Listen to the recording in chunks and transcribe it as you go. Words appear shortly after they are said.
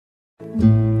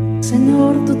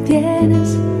Señor, tú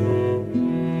tienes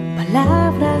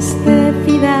palabras de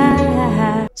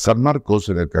vida. San Marcos,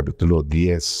 en el capítulo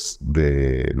 10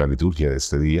 de la liturgia de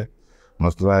este día,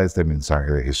 nos trae este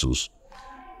mensaje de Jesús.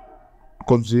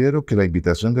 Considero que la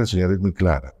invitación del Señor es muy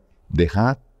clara: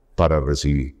 dejar para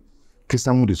recibir. ¿Qué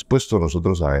estamos dispuestos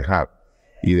nosotros a dejar?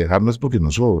 Y dejar no es porque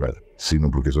nos sobra,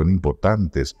 sino porque son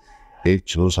importantes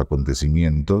hechos,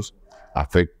 acontecimientos,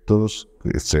 afectos,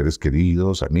 seres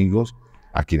queridos, amigos,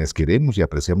 a quienes queremos y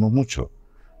apreciamos mucho,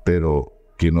 pero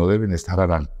que no deben estar a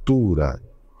la altura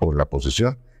o en la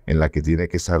posición en la que tiene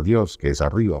que estar Dios, que es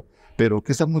arriba. Pero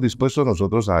 ¿qué estamos dispuestos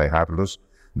nosotros a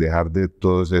dejar de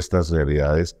todas estas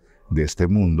realidades de este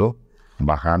mundo,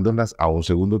 bajándolas a un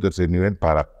segundo o tercer nivel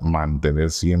para mantener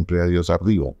siempre a Dios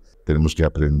arriba? Tenemos que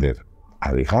aprender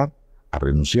a dejar, a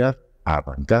renunciar, a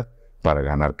arrancar, para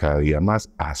ganar cada día más,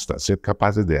 hasta ser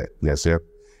capaces de hacer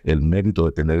el mérito,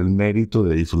 de tener el mérito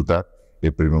de disfrutar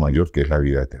el premio mayor, que es la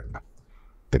vida eterna.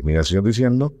 Termina el Señor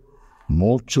diciendo: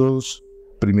 muchos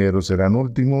primeros serán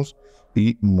últimos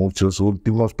y muchos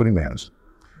últimos primeros.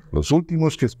 Los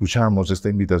últimos que escuchamos esta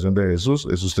invitación de Jesús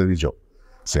es usted y yo.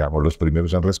 Seamos los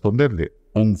primeros en responderle.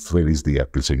 Un feliz día,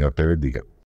 que el Señor te bendiga.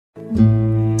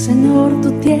 Señor,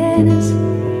 tú tienes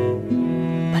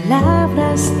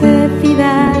palabras de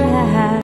vida.